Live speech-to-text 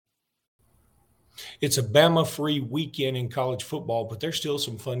It's a Bama-free weekend in college football, but there's still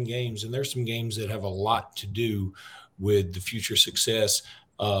some fun games, and there's some games that have a lot to do with the future success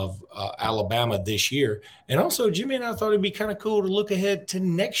of Alabama this year. And also, Jimmy and I thought it'd be kind of cool to look ahead to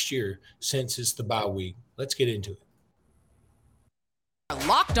next year since it's the bye week. Let's get into it.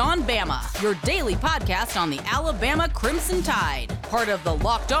 Locked On Bama, your daily podcast on the Alabama Crimson Tide. Part of the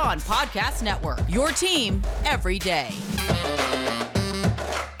Locked On Podcast Network, your team every day.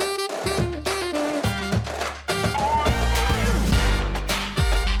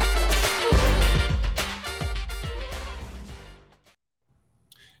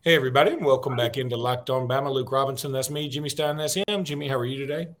 Hey, everybody, and welcome back into Locked On Bama. Luke Robinson, that's me. Jimmy Stein, that's him. Jimmy, how are you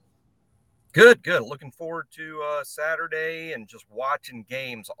today? Good. Looking forward to Saturday and just watching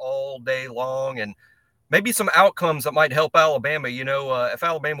games all day long and maybe some outcomes that might help Alabama. You know, if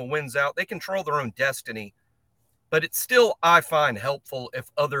Alabama wins out, they control their own destiny. But it's still, I find, helpful if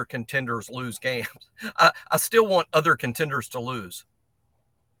other contenders lose games. I still want other contenders to lose.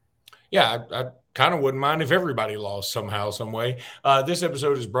 Yeah, I kind of wouldn't mind if everybody lost somehow, some way. This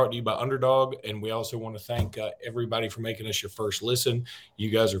episode is brought to you by Underdog, and we also want to thank everybody for making us your first listen. You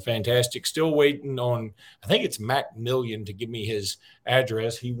guys are fantastic. Still waiting on, I think it's Mac Million to give me his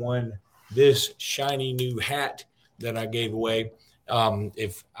address. He won this shiny new hat that I gave away.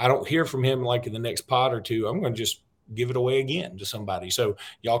 If I don't hear from him like in the next pod or two, I'm going to just give it away again to somebody. So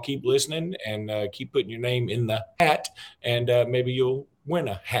y'all keep listening and keep putting your name in the hat, and maybe you'll win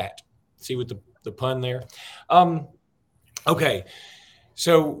a hat. See what the pun there. Okay.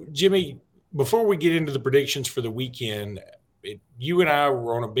 So, Jimmy, before we get into the predictions for the weekend, you and I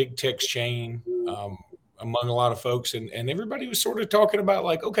were on a big text chain among a lot of folks, and everybody was sort of talking about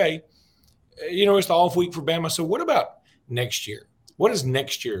like, okay, you know, it's the off week for Bama. So what about next year? What does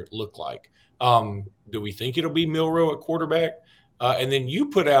next year look like? Do we think it'll be Milroe at quarterback? And then you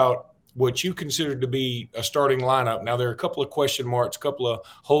put out what you consider to be a starting lineup. Now, there are a couple of question marks, a couple of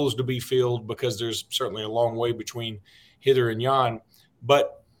holes to be filled because there's certainly a long way between hither and yon.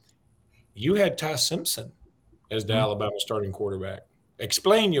 But you had Ty Simpson as the Alabama starting quarterback.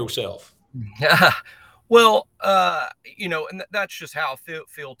 Explain yourself. Yeah. Well, you know, and that's just how I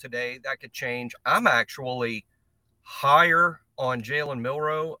feel today. That could change. I'm actually higher on Jalen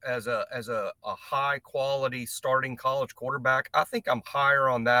Milroe as a high quality starting college quarterback. I think I'm higher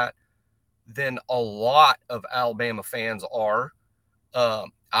on that than a lot of Alabama fans are.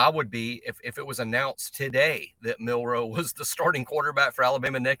 I would be if it was announced today that Milroe was the starting quarterback for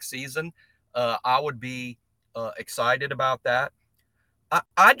Alabama next season. I would be excited about that.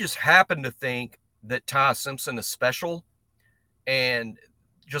 I just happen to think that Ty Simpson is special, and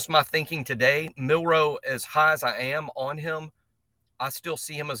just my thinking today, Milroe, as high as I am on him, I still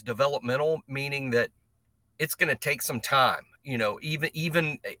see him as developmental, meaning that it's going to take some time. You know,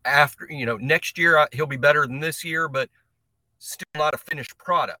 even after, you know, next year he'll be better than this year, but still not a finished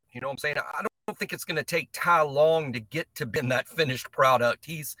product. You know what I'm saying? I don't think it's going to take Ty long to get to being that finished product.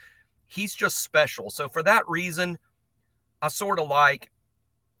 He's just special. So for that reason, I sort of like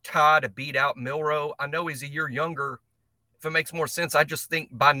Ty to beat out Milroe. I know he's a year younger. If it makes more sense, I just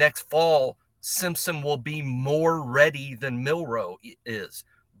think by next fall, Simpson will be more ready than Milroe is.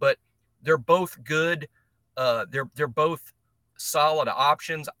 But they're both good. They're both solid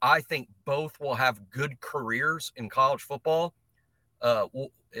options. I think both will have good careers in college football.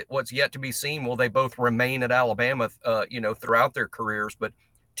 What's yet to be seen, will they both remain at Alabama, you know, throughout their careers? But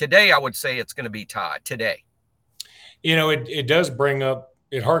today I would say it's going to be Ty today. You know, it does bring up,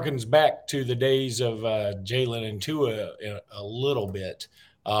 it harkens back to the days of Jalen and Tua a little bit.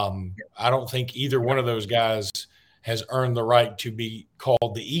 I don't think either one of those guys has earned the right to be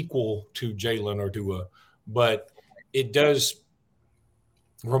called the equal to Jalen or Tua, but it does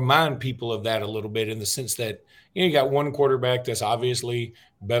remind people of that a little bit in the sense that, you know, you got one quarterback that's obviously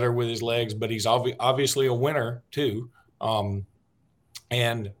better with his legs, but he's obviously a winner too.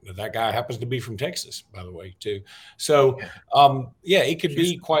 And that guy happens to be from Texas, by the way, too. So, yeah, it could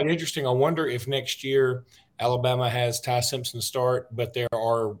be quite interesting. I wonder if next year Alabama has Ty Simpson start, but there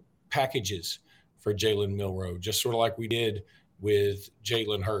are packages for Jalen Milroe, just sort of like we did with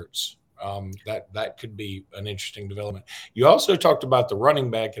Jalen Hurts. That could be an interesting development. You also talked about the running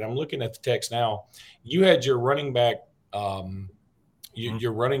back, and I'm looking at the text now. You had your running back,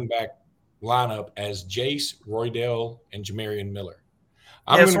 your running back lineup as Jace, Roydell, and Jamarian Miller.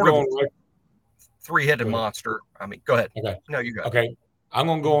 I'm going to go on record. Three-headed monster. I mean, go ahead. Okay. No, you go. Okay. I'm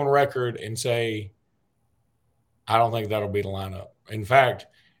going to go on record and say I don't think that'll be the lineup. In fact,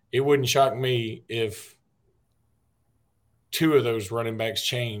 it wouldn't shock me if two of those running backs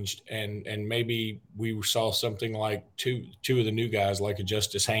changed, and maybe we saw something like two of the new guys, like a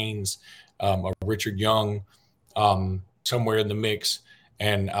Justice Haynes, a Richard Young, somewhere in the mix.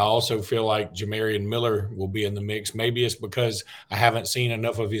 And I also feel like Jamarian Miller will be in the mix. Maybe it's because I haven't seen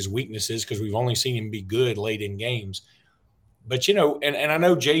enough of his weaknesses, because we've only seen him be good late in games. But, and I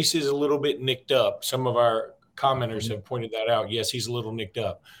know Jace is a little bit nicked up. Some of our commenters have pointed that out. Yes, he's a little nicked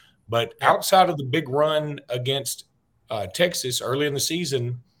up. But outside of the big run against Texas early in the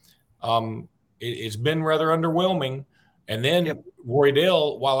season, it's been rather underwhelming. And then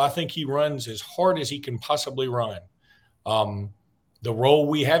Roydell, while I think he runs as hard as he can possibly run, the role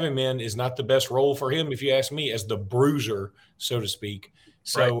we have him in is not the best role for him, if you ask me, as the bruiser, so to speak.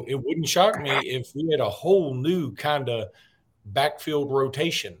 So It wouldn't shock me if we had a whole new kind of backfield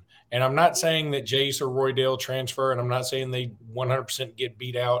rotation. And I'm not saying that Jace or Roydell transfer, and I'm not saying they 100% get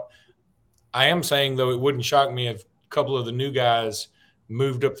beat out. I am saying, though, it wouldn't shock me if a couple of the new guys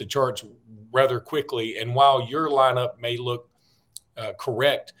moved up the charts rather quickly. And while your lineup may look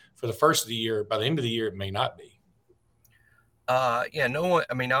correct for the first of the year, by the end of the year, it may not be. No one.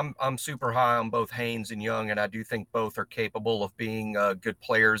 I mean, I'm super high on both Haynes and Young, and I do think both are capable of being good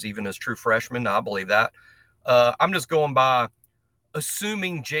players, even as true freshmen. I believe that. I'm just going by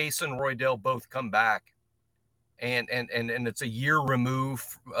assuming Jason Roydell both come back, and it's a year removed,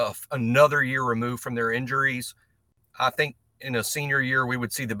 another year removed from their injuries. I think in a senior year we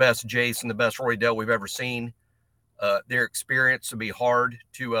would see the best Jace and the best Roydell we've ever seen. Their experience would be hard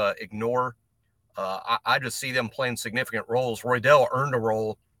to ignore. I just see them playing significant roles. Roydell earned a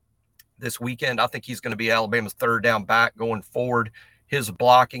role this weekend. I think he's going to be Alabama's third down back going forward. His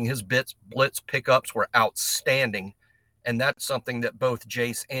blocking, his blitz pickups were outstanding, and that's something that both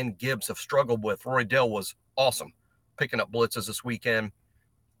Jace and Gibbs have struggled with. Roydell was awesome picking up blitzes this weekend.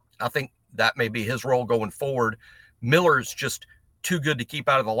 I think that may be his role going forward. Miller's just too good to keep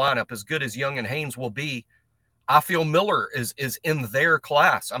out of the lineup. As good as Young and Haynes will be, I feel Miller is in their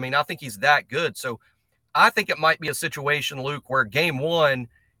class. I mean, I think he's that good. So I think it might be a situation, Luke, where game one,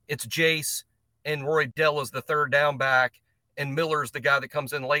 it's Jace and Roydell is the third down back, and Miller's the guy that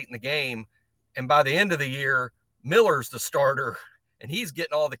comes in late in the game. And by the end of the year, Miller's the starter, and he's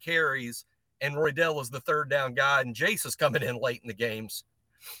getting all the carries, and Roydell is the third down guy, and Jace is coming in late in the games.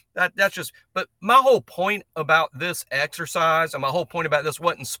 That's just – but my whole point about this exercise, and my whole point about this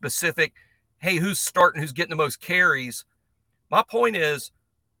wasn't specific, hey, who's starting, who's getting the most carries. My point is,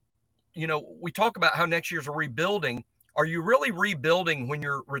 we talk about how next year's a rebuilding. Are you really rebuilding when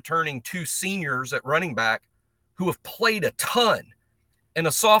you're returning two seniors at running back who have played a ton, and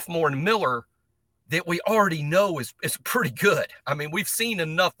a sophomore in Miller that we already know is pretty good? I mean, we've seen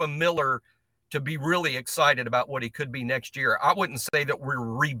enough of Miller to be really excited about what he could be next year. I wouldn't say that we're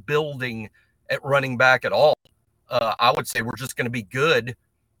rebuilding at running back at all. I would say we're just going to be good,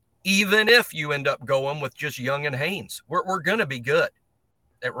 even if you end up going with just Young and Haynes. We're going to be good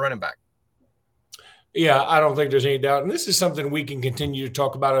at running back. Yeah, I don't think there's any doubt. And this is something we can continue to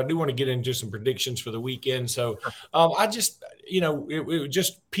talk about. I do want to get into some predictions for the weekend. So I just, it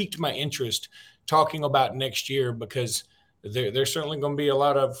just piqued my interest talking about next year, because there's certainly going to be a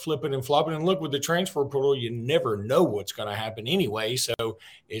lot of flipping and flopping. And look, with the transfer portal, you never know what's going to happen anyway. So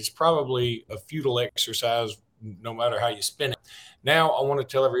it's probably a futile exercise no matter how you spin it. Now I want to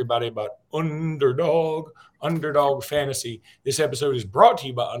tell everybody about Underdog Fantasy. This episode is brought to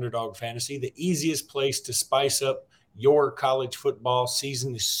you by Underdog Fantasy, the easiest place to spice up your college football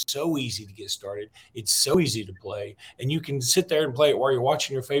season. Is so easy to get started. It's so easy to play, and you can sit there and play it while you're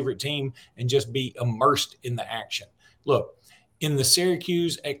watching your favorite team and just be immersed in the action. Look, in the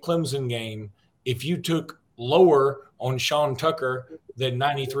Syracuse at Clemson game, if you took lower on Sean Tucker than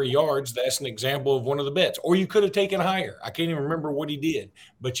 93 yards, that's an example of one of the bets. Or you could have taken higher. I can't even remember what he did,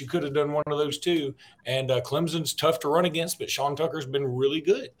 but you could have done one of those two. And Clemson's tough to run against, but Sean Tucker's been really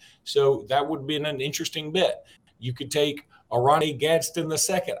good. So that would be an interesting bet. You could take Ronnie Gadsden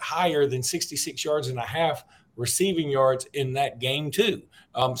II higher than 66 yards and a half receiving yards in that game too.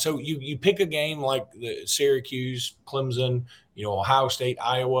 So you pick a game like the Syracuse, Clemson, Ohio State,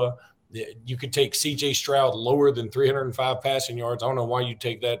 Iowa. You could take C.J. Stroud lower than 305 passing yards. I don't know why you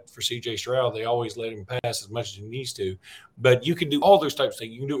take that for C.J. Stroud. They always let him pass as much as he needs to. But you can do all those types of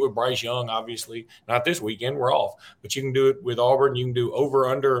things. You can do it with Bryce Young, obviously. Not this weekend. We're off. But you can do it with Auburn. You can do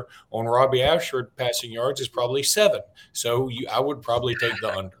over-under on Robbie Ashford passing yards is probably 7. So I would probably take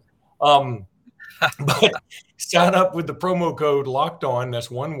the under. But sign up with the promo code Locked On. That's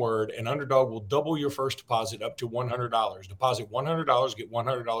one word, and Underdog will double your first deposit up to $100. Deposit $100, get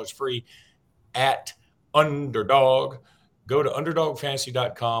 $100 free at Underdog. Go to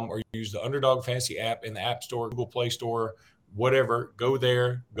UnderdogFantasy.com or use the Underdog Fantasy app in the App Store, Google Play Store, whatever, go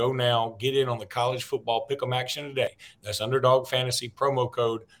there, go now, get in on the college football pick'em action today. That's Underdog Fantasy promo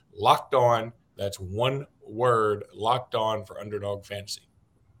code Locked On. That's one word, Locked On, for Underdog Fantasy.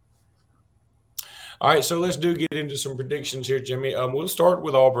 All right, so let's get into some predictions here, Jimmy. We'll start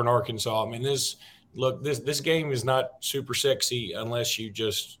with Auburn, Arkansas. I mean, this game is not super sexy unless you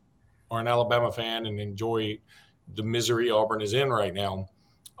just are an Alabama fan and enjoy the misery Auburn is in right now.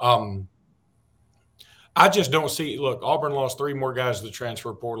 I just don't see – look, Auburn lost 3 more guys to the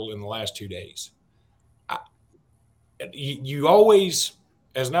transfer portal in the last 2 days. You always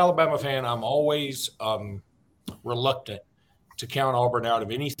 – as an Alabama fan, I'm always reluctant to count Auburn out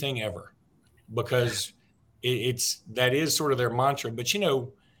of anything ever because that is sort of their mantra. But,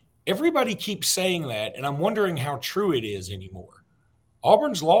 everybody keeps saying that, and I'm wondering how true it is anymore.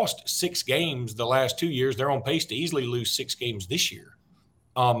 Auburn's lost 6 games the last 2 years. They're on pace to easily lose 6 games this year.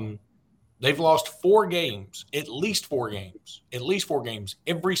 They've lost 4 games, at least 4 games,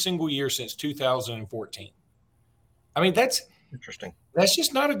 every single year since 2014. I mean, that's interesting. That's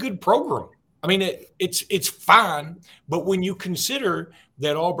just not a good program. I mean, it's fine, but when you consider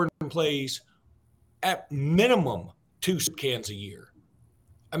that Auburn plays at minimum 2 cans a year,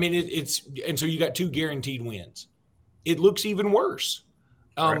 I mean, and so you got 2 guaranteed wins. It looks even worse.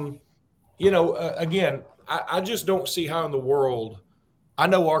 Right. Again, I just don't see how in the world. I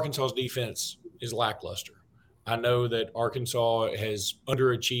know Arkansas's defense is lackluster. I know that Arkansas has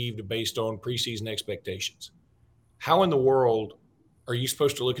underachieved based on preseason expectations. How in the world are you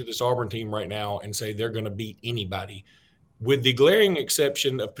supposed to look at this Auburn team right now and say they're going to beat anybody, with the glaring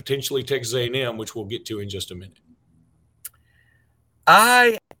exception of potentially Texas A&M, which we'll get to in just a minute?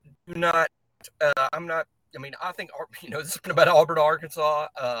 I do not. I'm not. I mean, I think this is about Auburn, Arkansas.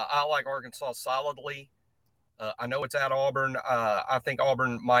 I like Arkansas solidly. I know it's at Auburn. I think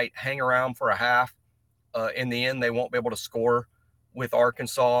Auburn might hang around for a half. In the end, they won't be able to score with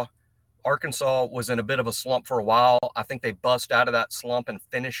Arkansas. Arkansas was in a bit of a slump for a while. I think they bust out of that slump and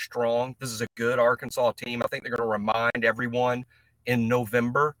finished strong. This is a good Arkansas team. I think they're going to remind everyone in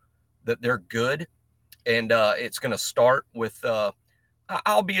November that they're good. And it's going to start with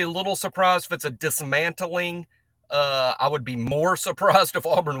I'll be a little surprised if it's a dismantling. I would be more surprised if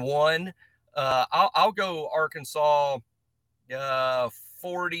Auburn won. I'll go Arkansas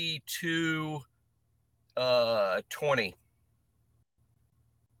 42-20.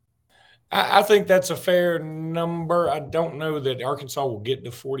 I think that's a fair number. I don't know that Arkansas will get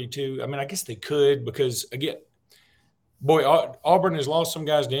to 42. I mean, I guess they could because, again, Auburn has lost some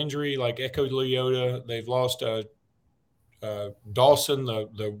guys to injury like Echo Leota. They've lost Dawson,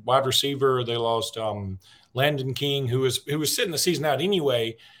 the wide receiver. They lost Landon King, who was sitting the season out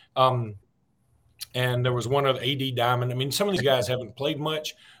anyway. And there was one other, AD Diamond. I mean, some of these guys haven't played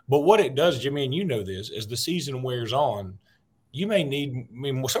much. But what it does, Jimmy, and you know this, as the season wears on, you may need – I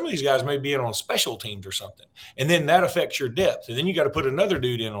mean, some of these guys may be in on special teams or something, and then that affects your depth. And then you got to put another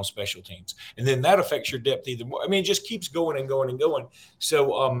dude in on special teams, and then that affects your depth even more. I mean, it just keeps going and going and going.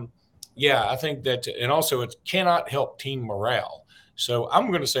 So, yeah, I think that – and also it cannot help team morale. So I'm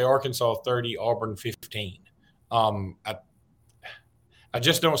going to say Arkansas 30, Auburn 15. I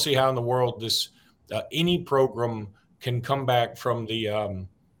just don't see how in the world this any program can come back from the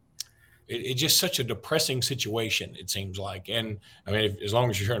it's just such a depressing situation, it seems like. And, I mean, as long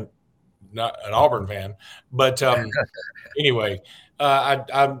as you're not an Auburn fan. But anyway,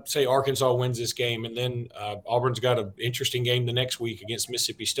 I'd say Arkansas wins this game. And then Auburn's got an interesting game the next week against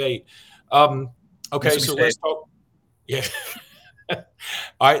Mississippi State. Okay, let's talk. Yeah. All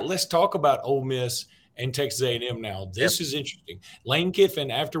right, let's talk about Ole Miss and Texas A&M now. This is interesting. Lane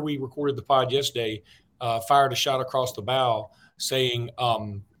Kiffin, after we recorded the pod yesterday, fired a shot across the bow saying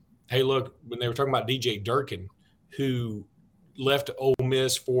hey, look, when they were talking about DJ Durkin, who left Ole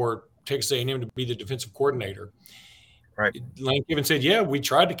Miss for Texas A&M to be the defensive coordinator, right? Lane Kiffin said, yeah, we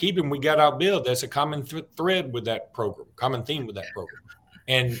tried to keep him. We got outbilled. That's a common thread with that program, common theme with that program.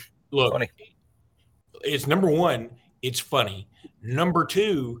 And look, Funny. It's number one, it's funny. Number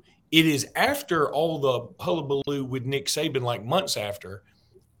two, it is after all the hullabaloo with Nick Saban, like months after,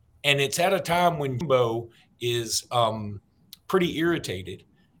 and it's at a time when Jimbo is pretty irritated.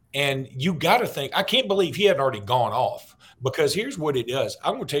 And you got to think, I can't believe he hadn't already gone off, because here's what it does.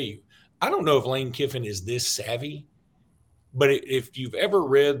 I'm going to tell you, I don't know if Lane Kiffin is this savvy, but if you've ever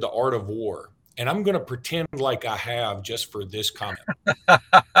read The Art of War, and I'm going to pretend like I have just for this comment. I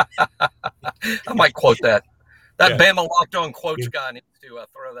might quote that. That Bama Locked On quotes guy needs to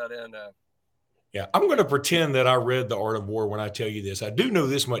throw that in. Yeah, I'm going to pretend that I read The Art of War when I tell you this. I do know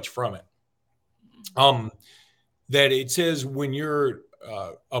this much from it. That it says when your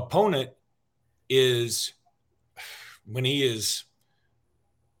opponent is when he is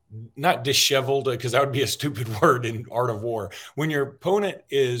not disheveled, because that would be a stupid word in Art of War. When your opponent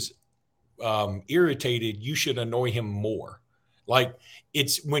is irritated, you should annoy him more. Like,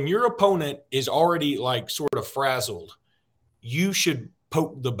 it's when your opponent is already like sort of frazzled, you should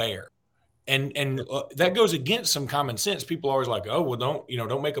poke the bear. And that goes against some common sense. People are always like, oh, well,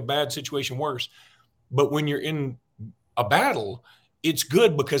 don't make a bad situation worse. But when you're in a battle, it's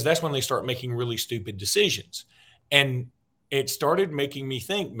good because that's when they start making really stupid decisions. And it started making me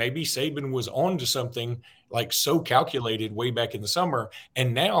think maybe Saban was on to something like so calculated way back in the summer.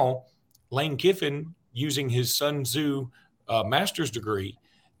 And now Lane Kiffin, using his Sun Tzu master's degree,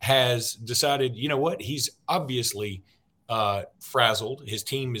 has decided, you know what, he's obviously frazzled. His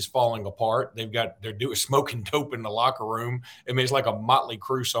team is falling apart. They're doing smoking dope in the locker room. I mean, it's like a Motley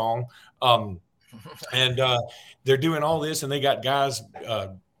Crue song. And they're doing all this, and they got guys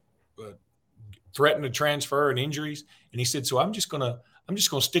threatening to transfer and injuries. And he said, so I'm just gonna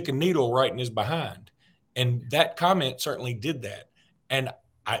stick a needle right in his behind. And that comment certainly did that. And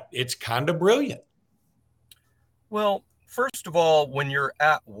it's kind of brilliant. Well, first of all, when you're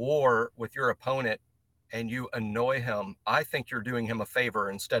at war with your opponent and you annoy him, I think you're doing him a favor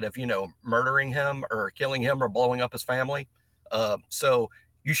instead of, murdering him or killing him or blowing up his family. So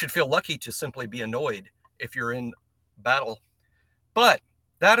you should feel lucky to simply be annoyed if you're in battle. But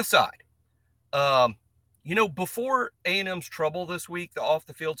that aside, before A&M's trouble this week, the off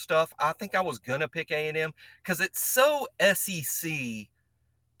the field stuff, I think I was going to pick A&M because it's so SEC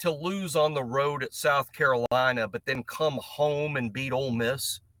to lose on the road at South Carolina, but then come home and beat Ole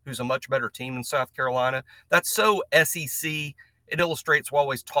Miss, who's a much better team than South Carolina. That's so SEC. It illustrates, we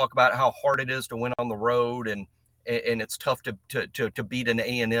always talk about how hard it is to win on the road, and it's tough to beat an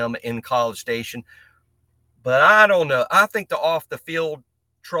A&M in College Station. But I don't know. I think the off the field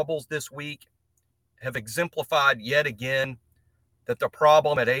troubles this week have exemplified yet again that the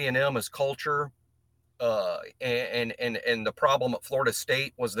problem at A&M is culture. And the problem at Florida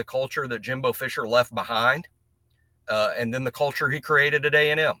State was the culture that Jimbo Fisher left behind, and then the culture he created at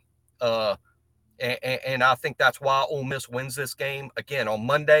A&M. And I think that's why Ole Miss wins this game. Again, on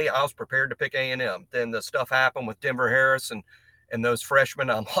Monday, I was prepared to pick A&M. Then the stuff happened with Denver Harris and those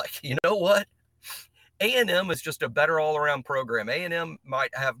freshmen. I'm like, you know what? A&M is just a better all-around program. A&M might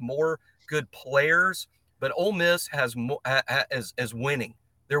have more good players, but Ole Miss is winning.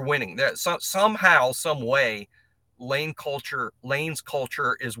 They're winning. Somehow, some way, Lane's culture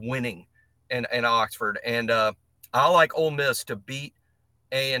is winning in Oxford. And I like Ole Miss to beat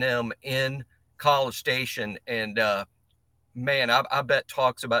A&M in College Station. And, man, I bet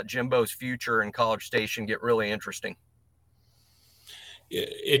talks about Jimbo's future in College Station get really interesting.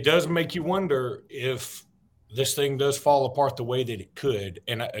 It does make you wonder if this thing does fall apart the way that it could.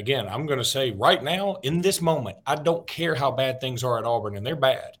 And again, I'm going to say right now, in this moment, I don't care how bad things are at Auburn, and they're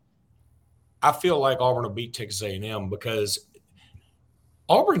bad. I feel like Auburn will beat Texas A&M because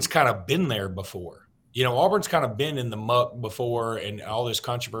Auburn's kind of been there before. Auburn's kind of been in the muck before and all this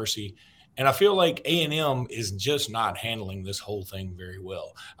controversy. And I feel like A&M is just not handling this whole thing very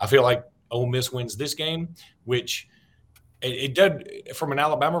well. I feel like Ole Miss wins this game, which it does, from an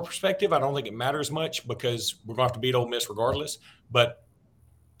Alabama perspective, I don't think it matters much because we're going to have to beat Ole Miss regardless. But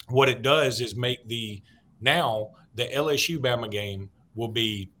what it does is make the LSU-Bama game will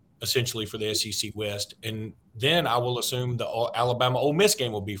be essentially for the SEC West. And then I will assume the Alabama-Ole Miss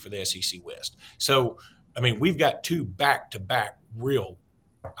game will be for the SEC West. So, we've got two back-to-back real,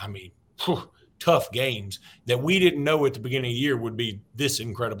 tough games that we didn't know at the beginning of the year would be this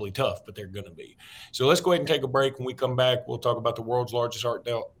incredibly tough, but they're going to be. So let's go ahead and take a break. When we come back, we'll talk about the world's largest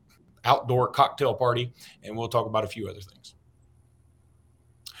outdoor cocktail party, and we'll talk about a few other things.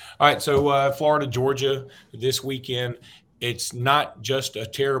 All right, so Florida, Georgia this weekend. It's not just a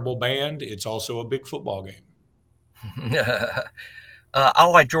terrible band. It's also a big football game. I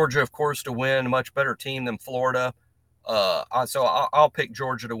like Georgia, of course, to win. A much better team than Florida. So I'll pick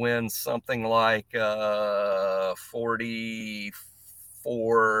Georgia to win something like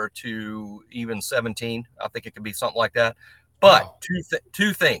 44 to even 17. I think it could be something like that. But wow.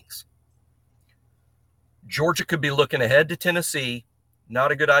 Two things. Georgia could be looking ahead to Tennessee.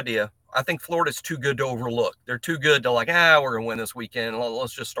 Not a good idea. I think Florida's too good to overlook. They're too good to we're going to win this weekend.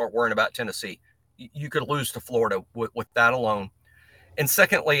 Let's just start worrying about Tennessee. You could lose to Florida with that alone. And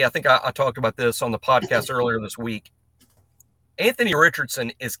secondly, I think I talked about this on the podcast earlier this week. Anthony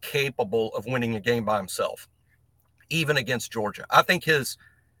Richardson is capable of winning a game by himself, even against Georgia. I think his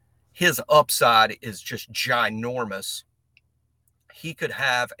upside is just ginormous. He could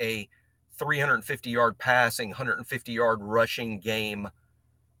have a 350-yard passing, 150-yard rushing game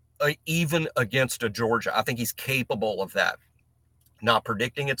even against a Georgia. I think he's capable of that. Not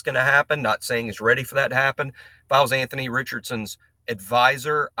predicting it's going to happen, not saying he's ready for that to happen. If I was Anthony Richardson's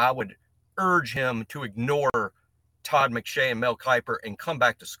advisor, I would urge him to ignore Todd McShay and Mel Kiper and come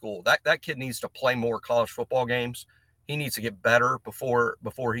back to school. That kid needs to play more college football games. He needs to get better before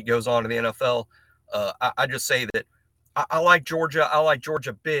he goes on to the NFL. I just say that I like Georgia. I like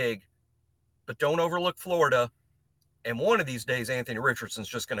Georgia big, but don't overlook Florida. And one of these days, Anthony Richardson's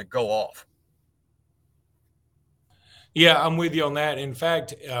just going to go off. Yeah, I'm with you on that. In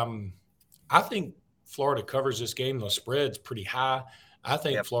fact, I think Florida covers this game. The spread's pretty high. I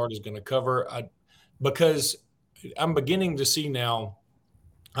think Florida's going to cover because I'm beginning to see now.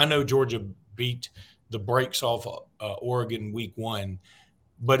 I know Georgia beat the brakes off Oregon week 1,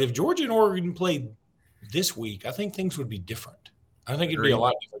 but if Georgia and Oregon played this week, I think things would be different. I think it'd be a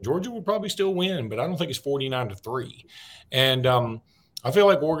lot different. Georgia would probably still win, but I don't think it's 49-3. And I feel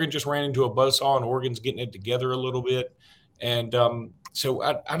like Oregon just ran into a buzzsaw, and Oregon's getting it together a little bit. And so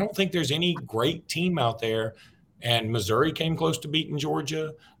I don't think there's any great team out there. And Missouri came close to beating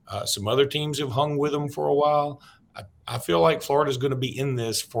Georgia. Some other teams have hung with them for a while. I feel like Florida's going to be in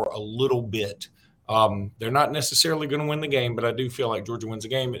this for a little bit. They're not necessarily going to win the game, but I do feel like Georgia wins the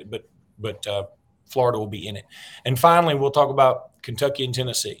game. But Florida will be in it. And finally, we'll talk about Kentucky and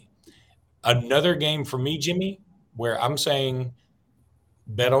Tennessee. Another game for me, Jimmy, where I'm saying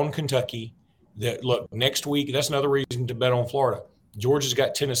bet on Kentucky. That look, next week, that's another reason to bet on Florida. Georgia's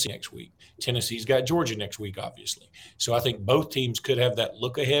got Tennessee next week. Tennessee's got Georgia next week, obviously. So I think both teams could have that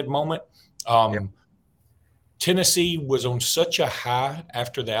look-ahead moment. Tennessee was on such a high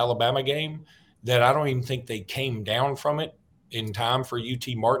after the Alabama game that I don't even think they came down from it in time for UT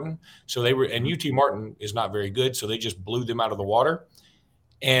Martin. So they were, and UT Martin is not very good, so they just blew them out of the water.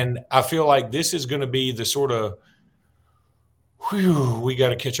 And I feel like this is going to be the sort of, we got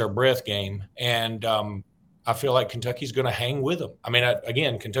to catch our breath game. And I feel like Kentucky's going to hang with them. I mean,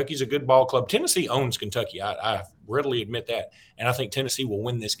 again, Kentucky's a good ball club. Tennessee owns Kentucky. I readily admit that. And I think Tennessee will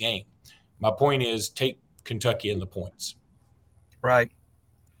win this game. My point is take Kentucky in the points. Right.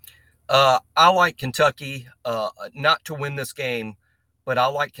 I like Kentucky not to win this game, but I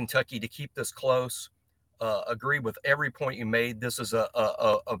like Kentucky to keep this close. Agree with every point you made. This is a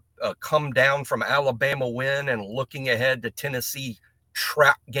come down from Alabama win and looking ahead to Tennessee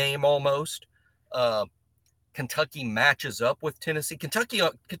trap game almost. Kentucky matches up with Tennessee.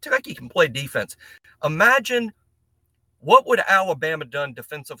 Kentucky can play defense. Imagine what would Alabama done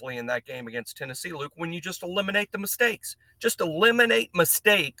defensively in that game against Tennessee, Luke, when you just eliminate the mistakes. Just eliminate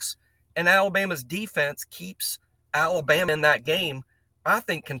mistakes, and Alabama's defense keeps Alabama in that game. I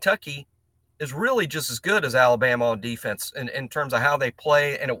think Kentucky is really just as good as Alabama on defense in terms of how they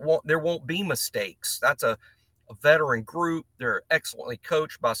play, and there won't be mistakes. That's a veteran group. They're excellently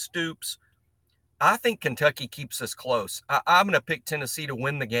coached by Stoops. I think Kentucky keeps this close. I'm going to pick Tennessee to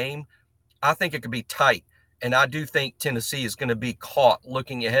win the game. I think it could be tight, and I do think Tennessee is going to be caught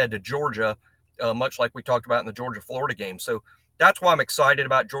looking ahead to Georgia, much like we talked about in the Georgia-Florida game. So that's why I'm excited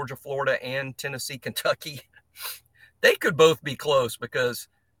about Georgia-Florida and Tennessee-Kentucky. They could both be close because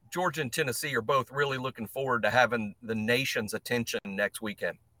Georgia and Tennessee are both really looking forward to having the nation's attention next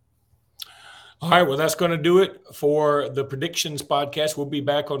weekend. All right, well, that's going to do it for the Predictions podcast. We'll be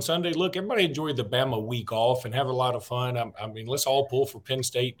back on Sunday. Look, everybody enjoy the Bama week off and have a lot of fun. I mean, let's all pull for Penn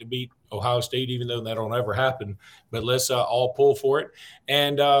State to beat Ohio State, even though that don't ever happen. But let's all pull for it.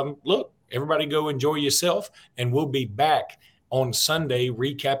 And look, everybody go enjoy yourself, and we'll be back on Sunday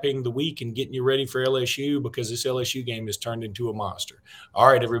recapping the week and getting you ready for LSU because this LSU game has turned into a monster. All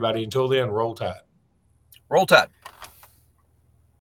right, everybody, until then, roll tide. Roll tide.